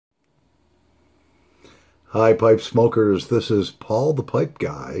Hi, pipe smokers. This is Paul the Pipe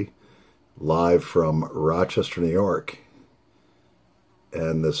Guy, live from Rochester, New York.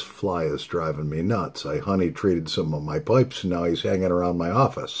 And this fly is driving me nuts. I honey treated some of my pipes, and now he's hanging around my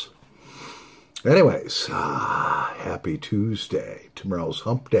office. Anyways, happy Tuesday. Tomorrow's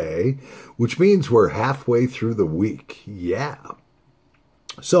hump day, which means we're halfway through the week. Yeah.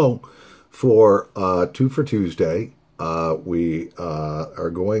 So, for Two for Tuesday, we are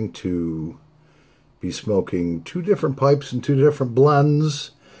going to be smoking two different pipes and two different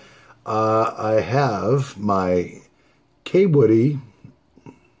blends. I have my K-Woody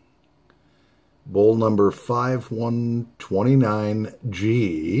bowl number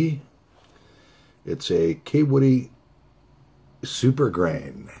 5129G. It's a K-Woody Super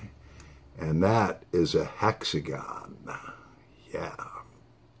Grain, and that is a hexagon. Yeah.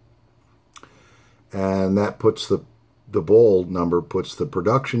 And that puts the bowl number, puts the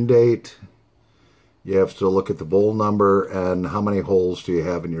production date. You have to look at the bowl number and how many holes do you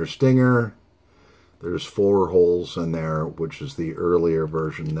have in your stinger. There's 4 holes in there, which is the earlier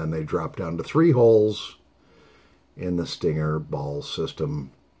version. Then they drop down to 3 holes in the stinger ball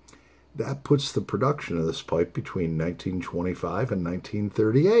system. That puts the production of this pipe between 1925 and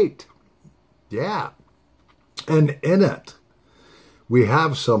 1938. Yeah. And in it, we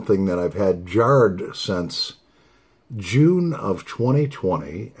have something that I've had jarred since June of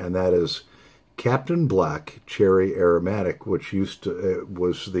 2020, and that is Captain Black Cherry Aromatic, which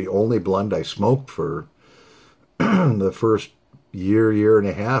was the only blend I smoked for the first year and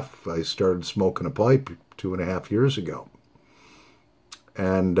a half. I started smoking a pipe 2.5 years ago.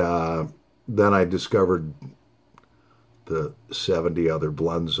 And then I discovered the 70 other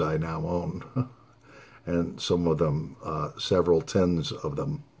blends I now own, and some of them, several tins of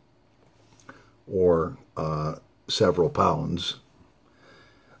them, or several pounds.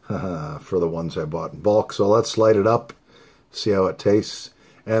 For the ones I bought in bulk. So let's light it up, see how it tastes.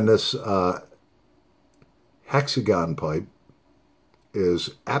 And this hexagon pipe is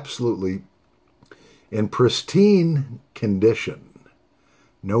absolutely in pristine condition.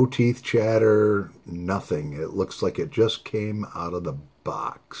 No teeth chatter, nothing. It looks like it just came out of the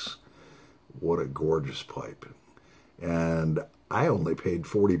box. What a gorgeous pipe. And I only paid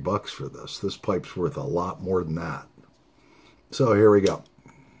 $40 for this. This pipe's worth a lot more than that. So here we go.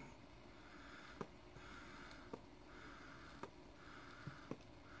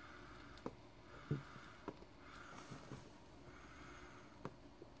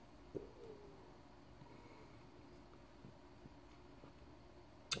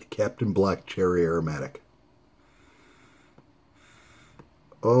 Captain Black Cherry Aromatic.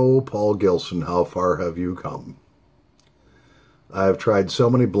 Oh, Paul Gilson, how far have you come? I have tried so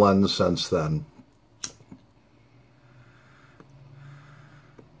many blends since then.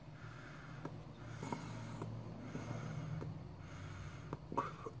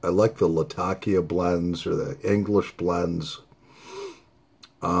 I like the Latakia blends or the English blends.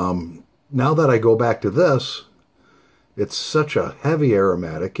 Now that I go back to this, it's such a heavy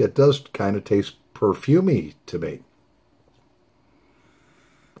aromatic, it does kind of taste perfumey to me.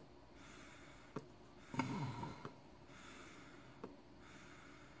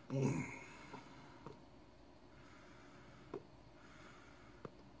 And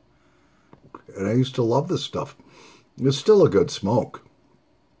I used to love this stuff. It's still a good smoke.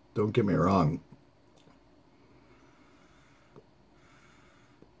 Don't get me wrong.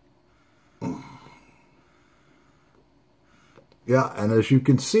 Yeah, and as you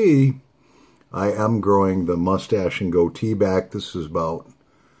can see, I am growing the mustache and goatee back. This is about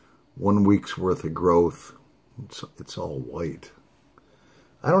 1 week's worth of growth. It's all white.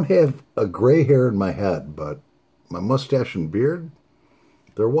 I don't have a gray hair in my head, but my mustache and beard,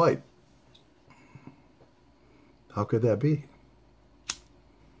 they're white. How could that be?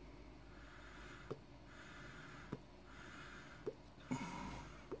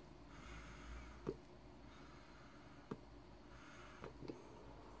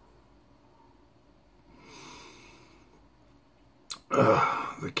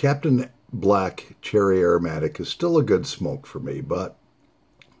 The Captain Black Cherry Aromatic is still a good smoke for me, but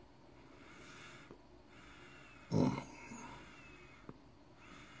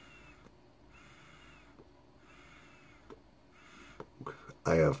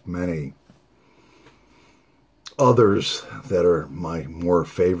I have many others that are my more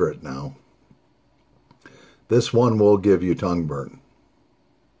favorite now. This one will give you tongue burn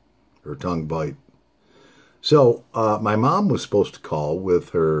or tongue bite. So my mom was supposed to call with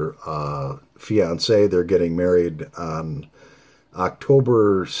her fiance. They're getting married on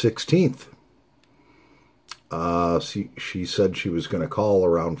October 16th. She said she was going to call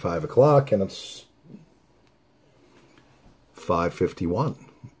around 5 o'clock, and it's 5:51,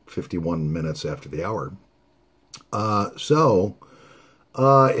 51 minutes after the hour.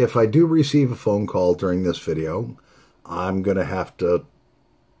 If I do receive a phone call during this video, I'm going to have to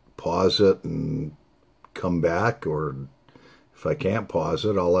pause it and come back, or if I can't pause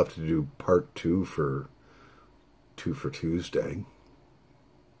it, I'll have to do part 2 for Tuesday.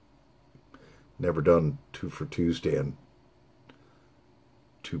 Never done 2 for Tuesday in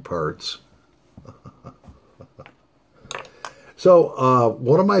 2 parts. So,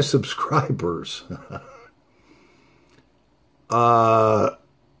 one of my subscribers, I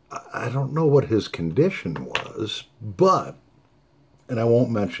don't know what his condition was, but, and I won't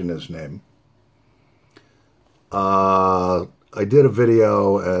mention his name, I did a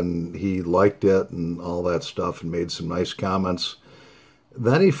video and he liked it and all that stuff and made some nice comments.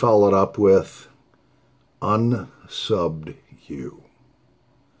 Then he followed up with, unsubbed you.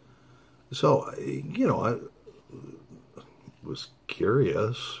 So, you know, I was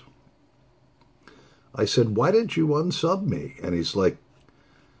curious. I said, why did you unsub me? And he's like,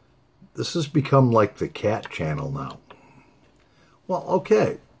 this has become like the cat channel now. Well,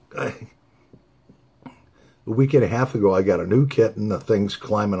 okay. A week and a half ago, I got a new kitten. The thing's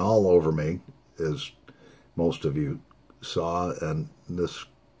climbing all over me, as most of you saw. And this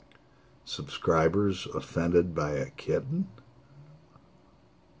subscriber's offended by a kitten.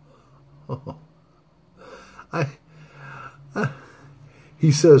 Oh.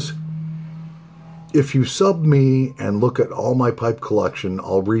 He says, if you sub me and look at all my pipe collection,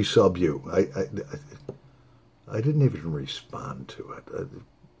 I'll resub you. I didn't even respond to it.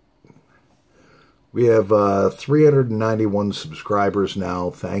 We have 391 subscribers now.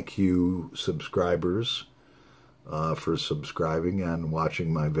 Thank you, subscribers, for subscribing and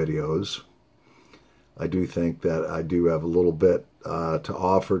watching my videos. I do think that I do have a little bit to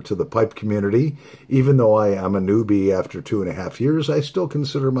offer to the pipe community. Even though I am a newbie after 2.5 years, I still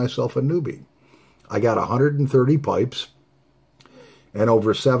consider myself a newbie. I got 130 pipes and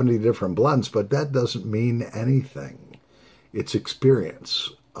over 70 different blends, but that doesn't mean anything. It's experience.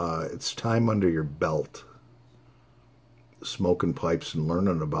 It's time under your belt, smoking pipes and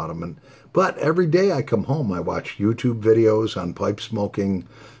learning about them. But every day I come home, I watch YouTube videos on pipe smoking,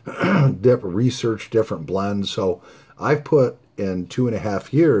 research different blends. So I've put in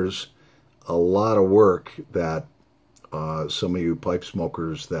 2.5 years a lot of work that some of you pipe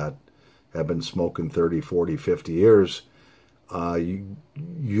smokers that have been smoking 30, 40, 50 years, you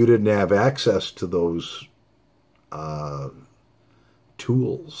didn't have access to those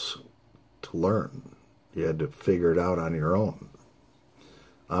tools to learn. You had to figure it out on your own.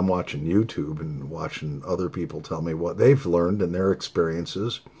 I'm watching YouTube and watching other people tell me what they've learned and their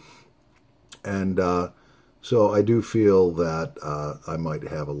experiences. And so I do feel that I might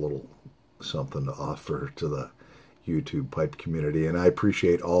have a little something to offer to the YouTube pipe community. And I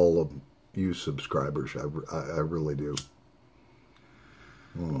appreciate all of you subscribers. I really do.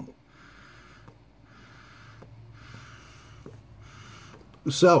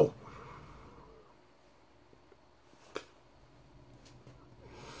 So,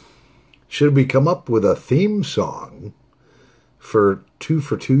 should we come up with a theme song for 2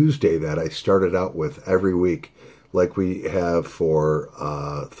 for Tuesday that I started out with every week, like we have for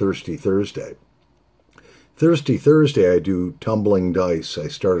Thirsty Thursday? Thirsty Thursday, I do Tumbling Dice. I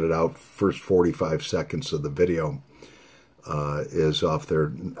started out, first 45 seconds of the video is off their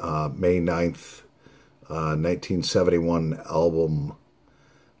May 9th, 1971 album.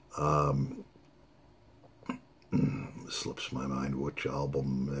 Slips my mind which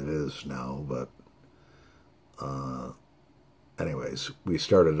album it is now, but anyways, we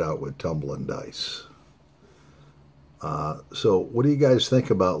started out with Tumbling Dice. So what do you guys think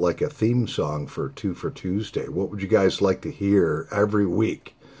about like a theme song for 2 for Tuesday? What would you guys like to hear every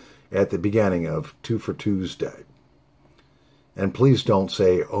week at the beginning of 2 for Tuesday? And please don't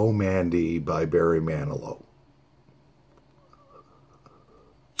say "Oh Mandy" by Barry Manilow,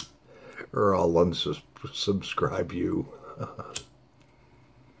 or I'll unsubscribe you.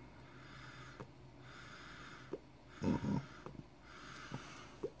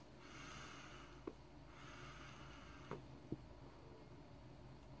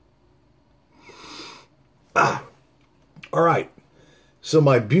 All right, so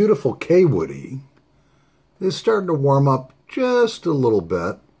my beautiful K-Woody is starting to warm up just a little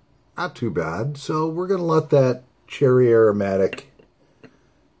bit. Not too bad. So we're going to let that cherry aromatic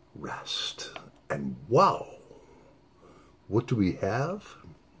rest. And wow, what do we have?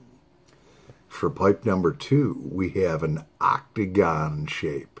 For pipe number 2, we have an octagon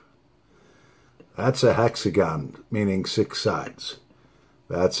shape. That's a hexagon, meaning 6 sides.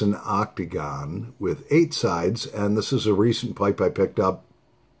 That's an octagon with 8 sides, and this is a recent pipe I picked up.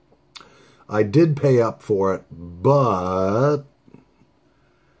 I did pay up for it, but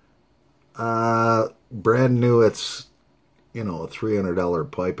brand new. It's, you know, a $300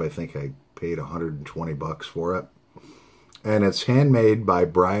 pipe. I think I paid $120 for it. And it's handmade by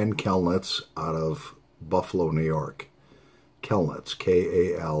Brian Kelnitz out of Buffalo, New York. Kelnitz,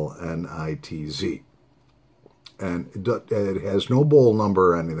 K-A-L-N-I-T-Z. And it has no bowl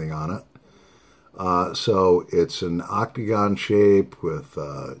number or anything on it. So it's an octagon shape with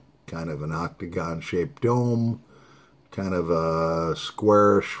kind of an octagon-shaped dome, kind of a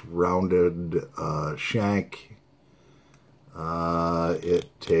squarish, rounded shank. It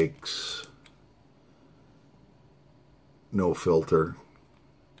takes no filter.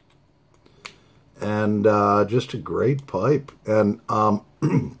 And just a great pipe. And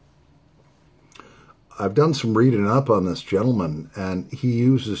I've done some reading up on this gentleman, and he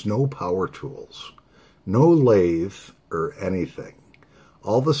uses no power tools, no lathe or anything.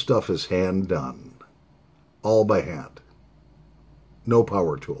 All the stuff is hand done, all by hand. No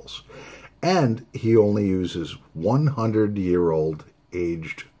power tools. And he only uses 100-year-old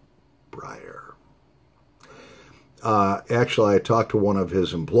aged briar. Actually, I talked to one of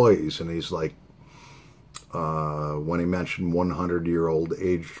his employees, and he's like, when he mentioned 100-year-old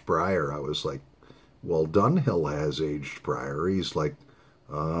aged briar, I was like, well, Dunhill has aged briar. He's like,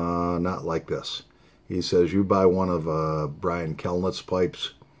 not like this. He says, you buy one of Brian Kelnitz's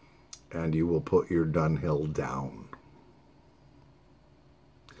pipes, and you will put your Dunhill down.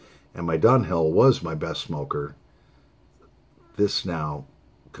 And my Dunhill was my best smoker. This now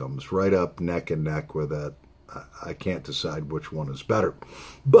comes right up neck and neck with it. I can't decide which one is better.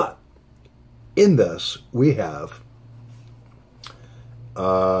 But in this, we have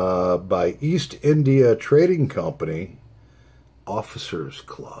by East India Trading Company, Officers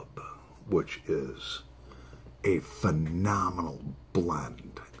Club, which is a phenomenal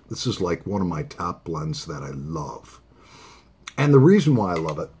blend. This is like one of my top blends that I love. And the reason why I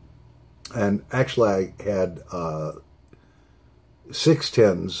love it, and actually I had 6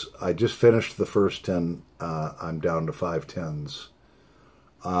 tins. I just finished the first 10. I'm down to 5 tins.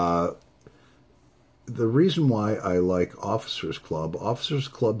 The reason why I like Officers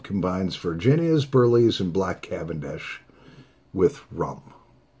Club combines Virginia's, Burley's, and Black Cavendish with rum.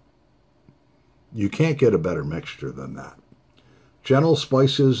 You can't get a better mixture than that. Gentle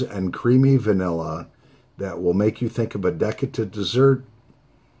spices and creamy vanilla that will make you think of a decadent dessert.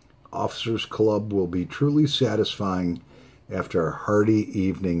 Officers Club will be truly satisfying after a hearty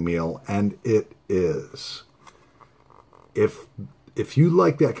evening meal, and it is. If you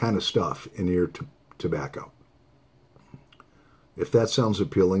like that kind of stuff in your tobacco, if that sounds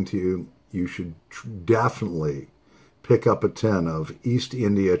appealing to you, you should definitely pick up a tin of East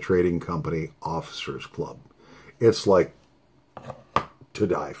India Trading Company Officers Club. It's like to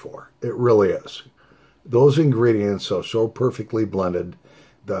die for. It really is. Those ingredients are so perfectly blended.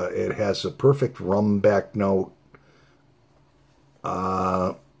 It has a perfect rum back note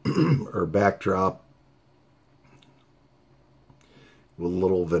or backdrop with a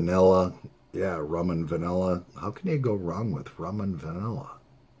little vanilla. Yeah, rum and vanilla. How can you go wrong with rum and vanilla?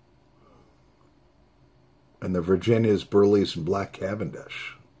 And the Virginia's, Burley's, and Black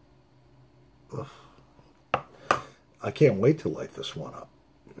Cavendish. Ugh. I can't wait to light this one up.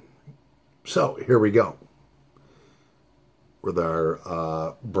 So, here we go. With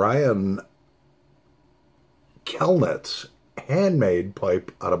our Brian Kelnitz handmade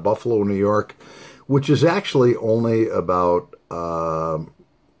pipe out of Buffalo, New York, which is actually only about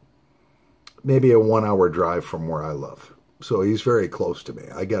maybe a 1-hour drive from where I live. So he's very close to me.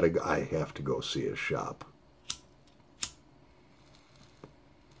 I have to go see his shop.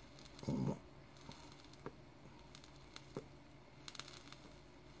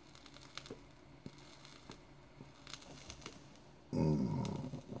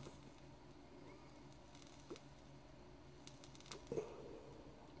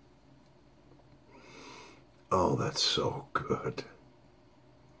 Oh, that's so good.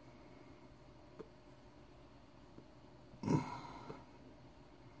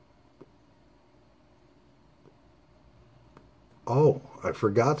 Oh, I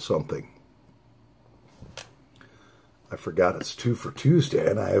forgot something. I forgot it's 2 for Tuesday,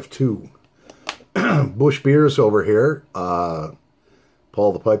 and I have 2 Busch beers over here.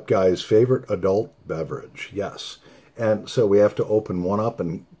 Paul the Pipe Guy's favorite adult beverage. Yes. And so we have to open one up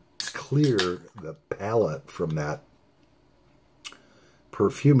and clear the palate from that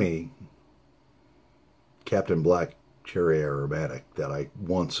perfumey Captain Black Cherry Aromatic that I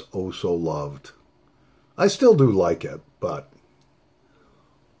once oh so loved. I still do like it, but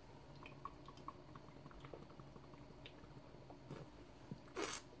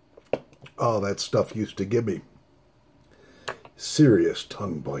Oh, that stuff used to give me serious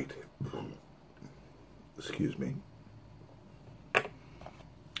tongue bite. Excuse me.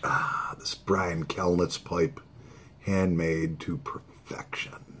 Ah, this Brian Kelnitz pipe, handmade to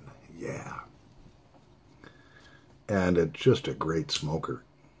perfection. Yeah. And it's just a great smoker.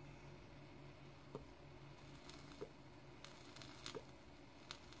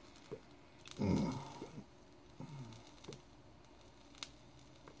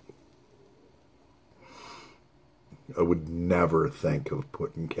 I would never think of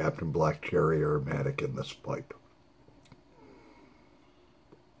putting Captain Black Cherry Aromatic in this pipe.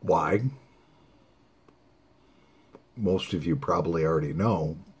 Why? Most of you probably already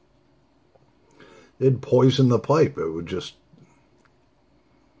know. It'd poison the pipe. It would just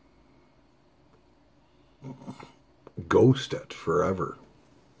ghost it forever.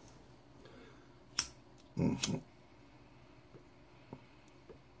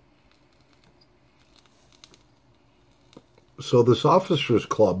 So this Officers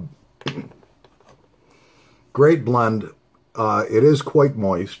Club, great blend. It is quite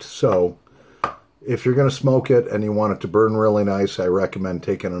moist, so if you're going to smoke it and you want it to burn really nice, I recommend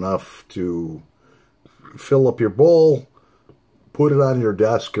taking enough to fill up your bowl, put it on your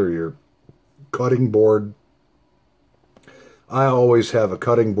desk or your cutting board. I always have a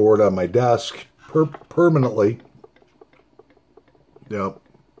cutting board on my desk permanently. Yep.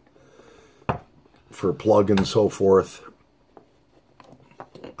 For plug and so forth.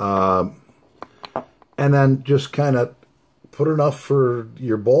 And then just kind of put enough for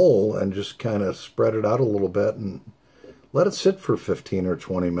your bowl and just kind of spread it out a little bit and let it sit for 15 or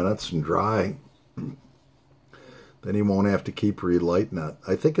 20 minutes and dry. Then you won't have to keep relighting it.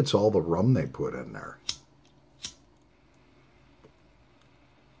 I think it's all the rum they put in there.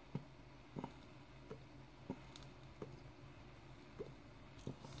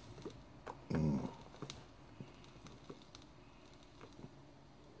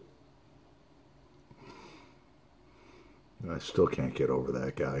 I still can't get over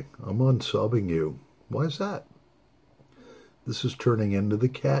that guy. I'm unsubbing you. Why is that? This is turning into the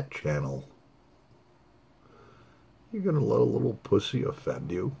cat channel. You're going to let a little pussy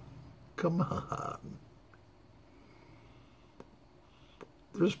offend you? Come on.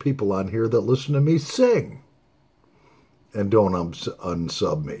 There's people on here that listen to me sing and don't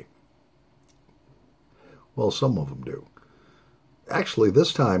unsub me. Well, some of them do. Actually,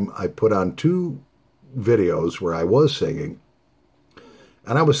 this time I put on 2 videos where I was singing,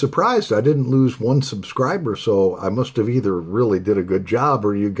 and I was surprised I didn't lose 1 subscriber, so I must have either really did a good job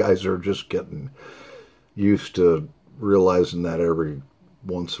or you guys are just getting used to realizing that every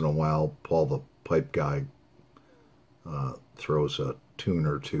once in a while Paul the Pipe Guy throws a tune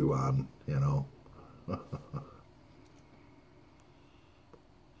or 2 on, you know.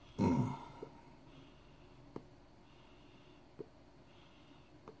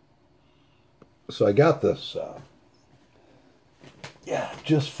 So I got this,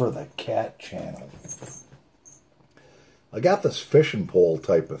 just for the cat channel. I got this fishing pole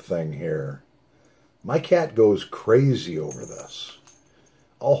type of thing here. My cat goes crazy over this.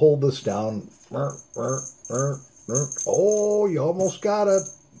 I'll hold this down. Oh, you almost got it.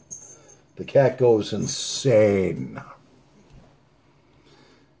 The cat goes insane.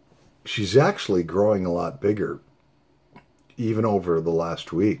 She's actually growing a lot bigger, even over the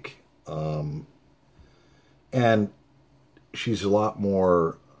last week. And she's a lot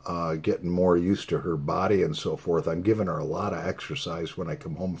more, getting more used to her body and so forth. I'm giving her a lot of exercise when I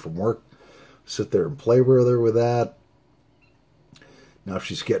come home from work. Sit there and play with her with that. Now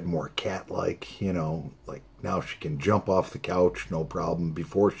she's getting more cat-like, you know. Like now she can jump off the couch, no problem.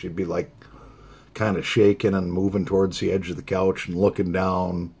 Before she'd be like kind of shaking and moving towards the edge of the couch and looking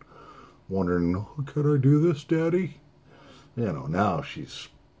down, wondering, oh, can I do this, Daddy? You know, now she's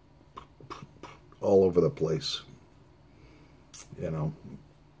all over the place, you know.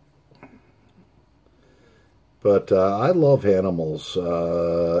 But I love animals.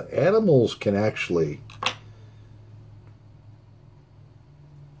 Animals can actually,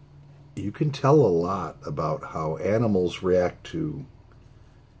 you can tell a lot about how animals react to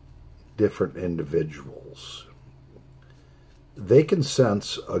different individuals. They can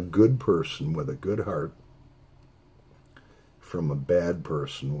sense a good person with a good heart from a bad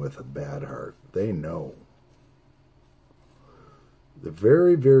person with a bad heart. They know. They're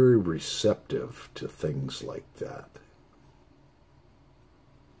very, very receptive to things like that.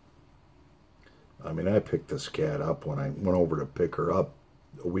 I mean, I picked this cat up when I went over to pick her up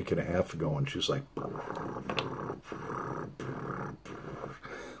a week and a half ago, and she's like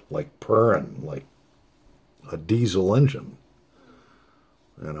purring, like a diesel engine,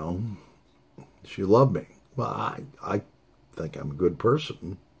 you know. She loved me. Well, I think I'm a good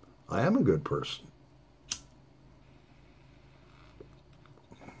person. I am a good person.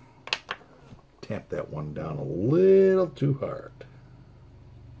 Tap that one down a little too hard.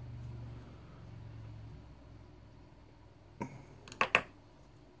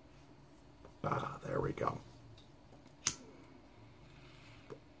 Ah, there we go.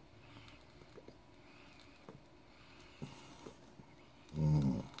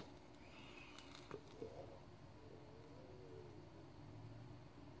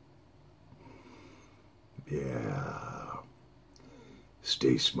 Yeah.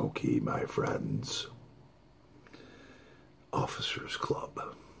 Stay smoky, my friends. Officers Club.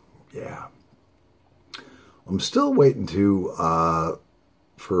 Yeah. I'm still waiting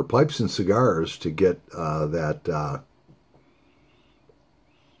for Pipes and Cigars to get that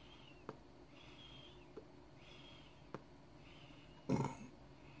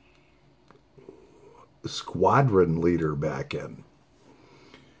squadron leader back in.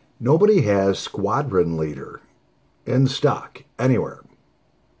 Nobody has squadron leader in stock anywhere.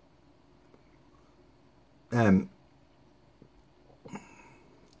 And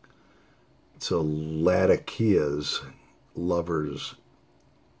it's a Latakia's Lover's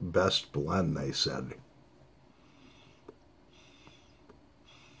Best Blend, they said.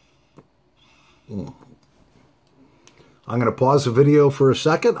 I'm going to pause the video for a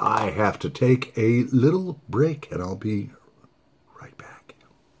second. I have to take a little break, and I'll be right back.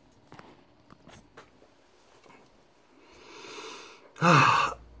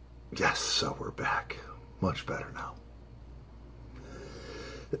 Yes, so we're back. Much better now.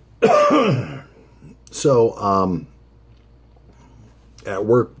 So, at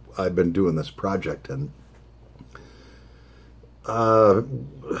work, I've been doing this project, and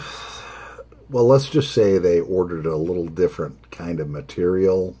well, let's just say they ordered a little different kind of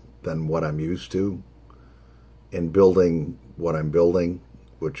material than what I'm used to in building what I'm building,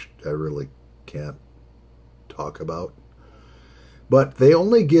 which I really can't talk about. But they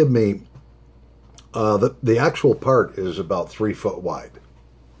only give me, the actual part is about 3 foot wide.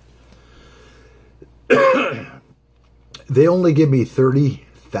 They only give me 30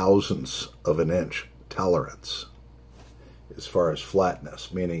 thousandths of an inch tolerance as far as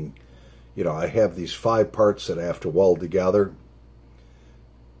flatness, meaning, you know, I have these 5 parts that I have to weld together,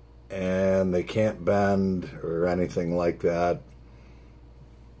 and they can't bend or anything like that.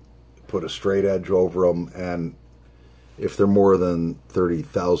 Put a straight edge over them, and if they're more than 30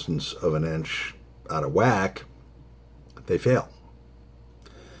 thousandths of an inch out of whack, they fail.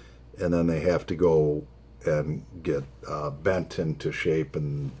 And then they have to go and get bent into shape,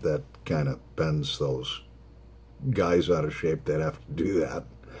 and that kind of bends those guys out of shape that have to do that.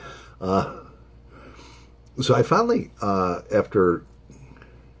 So I finally, after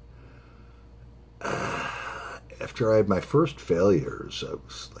I had my first failures, I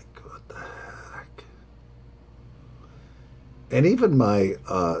was like, what the heck? And even my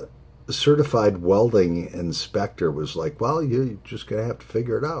certified welding inspector was like, well, you're just going to have to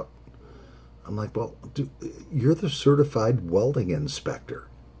figure it out. I'm like, well, dude, you're the certified welding inspector.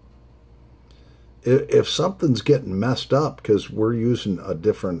 If something's getting messed up because we're using a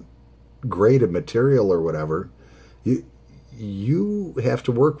different grade of material or whatever, you have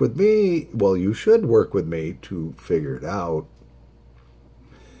to work with me. Well, you should work with me to figure it out.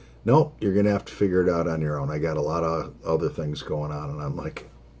 Nope, you're going to have to figure it out on your own. I got a lot of other things going on. And I'm like,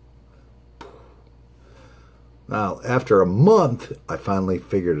 now, after a month, I finally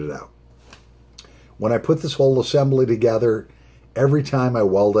figured it out. When I put this whole assembly together, every time I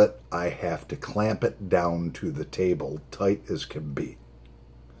weld it, I have to clamp it down to the table, tight as can be,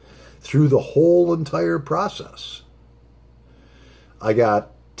 through the whole entire process. I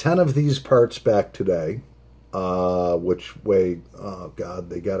got 10 of these parts back today, which weigh, oh God,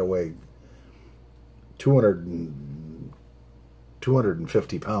 they got to weigh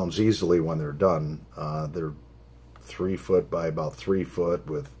 250 pounds easily when they're done. They're 3 foot by about 3 foot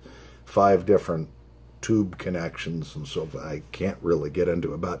with 5 different tube connections and so forth. I can't really get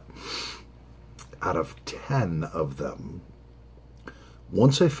into it, but out of 10 of them,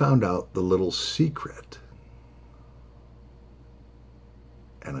 once I found out the little secret,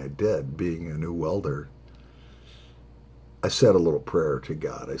 and I did, being a new welder, I said a little prayer to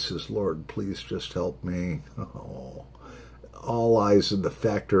God. I says, Lord, please just help me. Oh, all eyes in the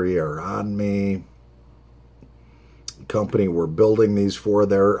factory are on me. The company we're building these for,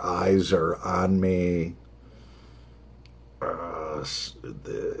 their eyes are on me.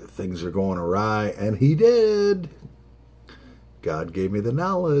 Things are going awry, and he did. God gave me the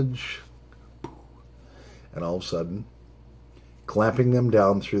knowledge. And all of a sudden, clamping them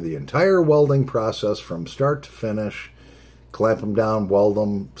down through the entire welding process from start to finish. Clamp them down, weld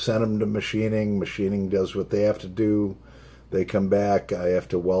them, send them to machining. Machining does what they have to do. They come back. I have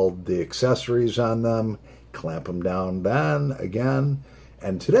to weld the accessories on them, clamp them down then again.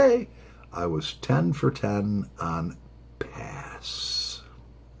 And today, I was 10 for 10 on pass.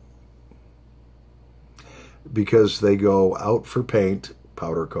 Because they go out for paint,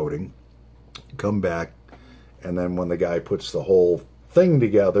 powder coating, come back, and then when the guy puts the whole thing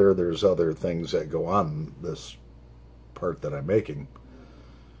together, there's other things that go on this part that I'm making.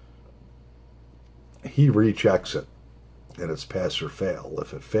 He rechecks it, and it's pass or fail.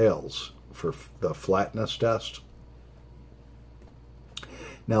 If it fails for the flatness test,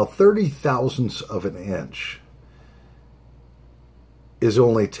 now 30 thousandths of an inch is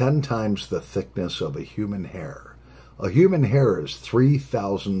only 10 times the thickness of a human hair. A human hair is 3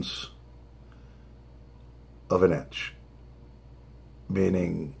 thousandths of an inch,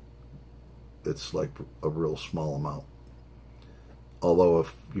 meaning it's like a real small amount. Although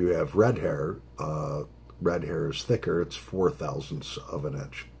if you have red hair is thicker, it's 4 thousandths of an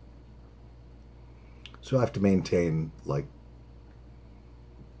inch. So I have to maintain like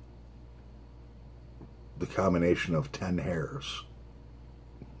the combination of 10 hairs.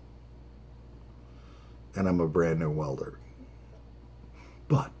 And I'm a brand new welder.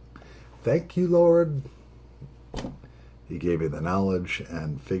 But thank you, Lord. He gave me the knowledge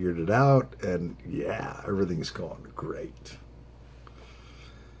and figured it out. And yeah, everything's going great.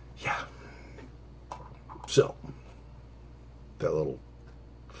 Yeah. So, that little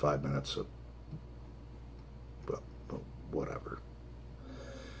 5 minutes of, well, whatever.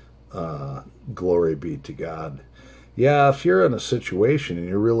 Glory be to God. Yeah, if you're in a situation and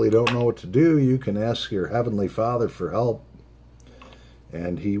you really don't know what to do, you can ask your Heavenly Father for help.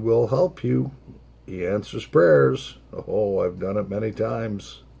 And He will help you. He answers prayers. Oh, I've done it many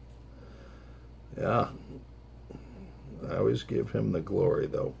times. Yeah. I always give Him the glory,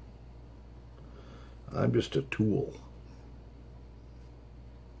 though. I'm just a tool.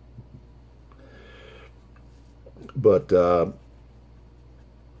 But,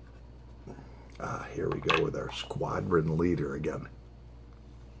 here we go with our squadron leader again.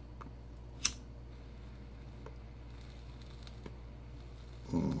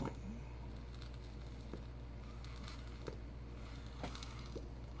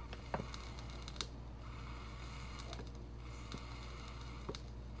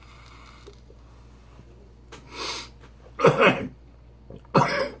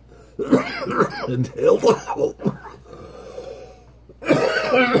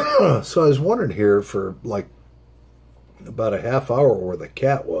 So I was wondering here for like about a half hour where the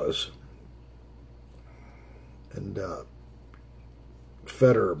cat was, and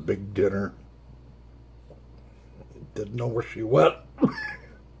fed her a big dinner. Didn't know where she went.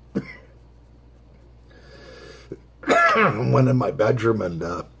 Went in my bedroom,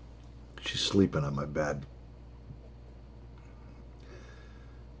 and she's sleeping on my bed.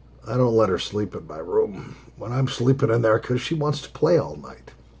 I don't let her sleep in my room when I'm sleeping in there because she wants to play all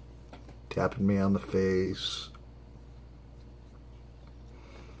night. Tapping me on the face.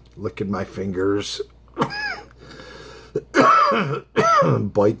 Licking my fingers.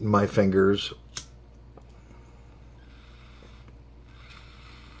 Biting my fingers.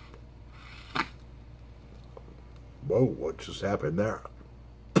 Whoa, what just happened there?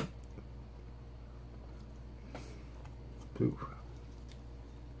 Ooh.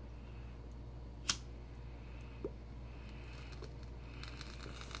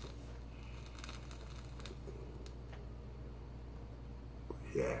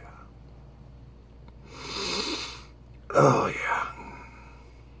 Yeah. Oh, yeah.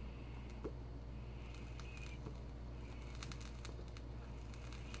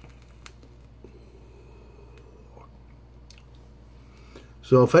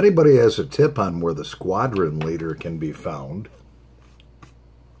 So if anybody has a tip on where the squadron leader can be found,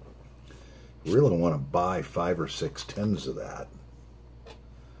 you really want to buy 5 or 6 tins of that.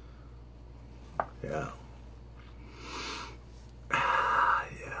 Yeah.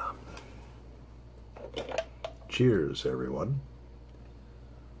 Cheers, everyone.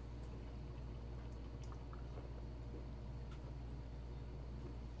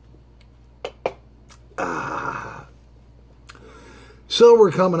 So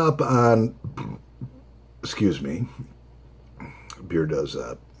we're coming up on, excuse me, beer does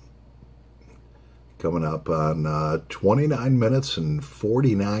that. Coming up on 29 minutes and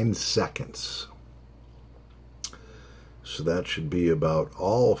 49 seconds. So that should be about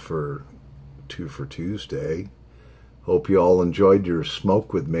all for 2 for Tuesday. Hope you all enjoyed your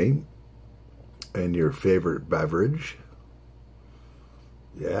smoke with me and your favorite beverage.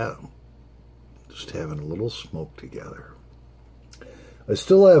 Yeah, just having a little smoke together. I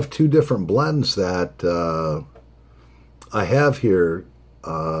still have two different blends that I have here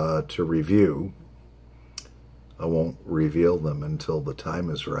to review. I won't reveal them until the time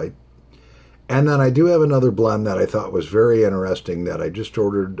is right. And then I do have another blend that I thought was very interesting that I just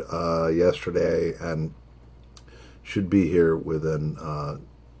ordered yesterday and should be here within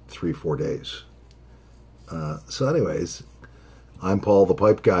 3-4 days. So anyways, I'm Paul the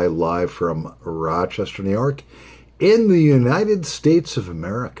Pipe Guy, live from Rochester, New York, in the United States of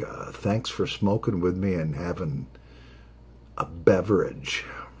America. Thanks for smoking with me and having a beverage.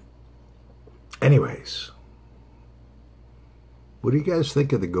 Anyways, what do you guys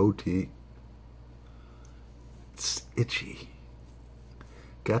think of the goatee? It's itchy.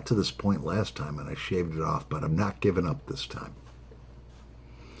 Got to this point last time and I shaved it off, but I'm not giving up this time.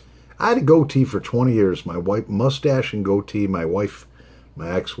 I had a goatee for 20 years. My wife, mustache and goatee. My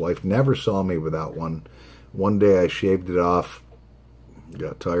ex-wife, never saw me without one. One day I shaved it off,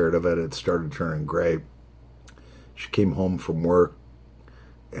 got tired of it. It started turning gray. She came home from work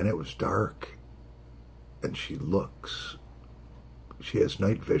and it was dark. And she has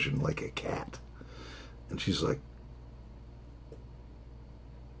night vision like a cat. And she's like,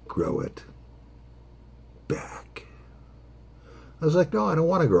 grow it back. I was like, no, I don't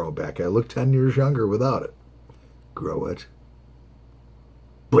want to grow it back. I look 10 years younger without it. Grow it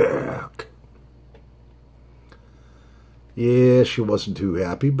back. Yeah, she wasn't too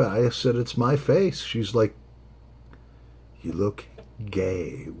happy, but I said, it's my face. She's like, you look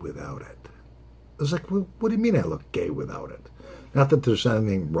gay without it. I was like, well, what do you mean I look gay without it? Not that there's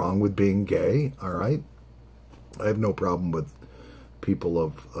anything wrong with being gay, all right? I have no problem with people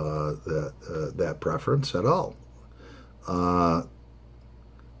of that preference at all.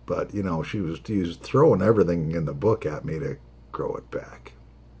 But, you know, she was throwing everything in the book at me to grow it back.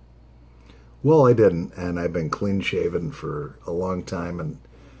 Well, I didn't, and I've been clean-shaven for a long time, and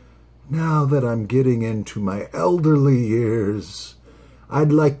now that I'm getting into my elderly years,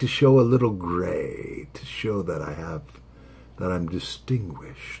 I'd like to show a little gray to show that I'm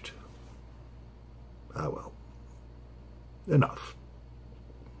distinguished. Ah, well. Enough.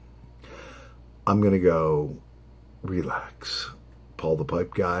 I'm going to go relax. Paul the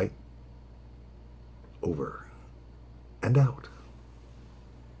Pipe Guy, over and out.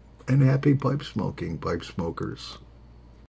 And happy pipe smoking, pipe smokers.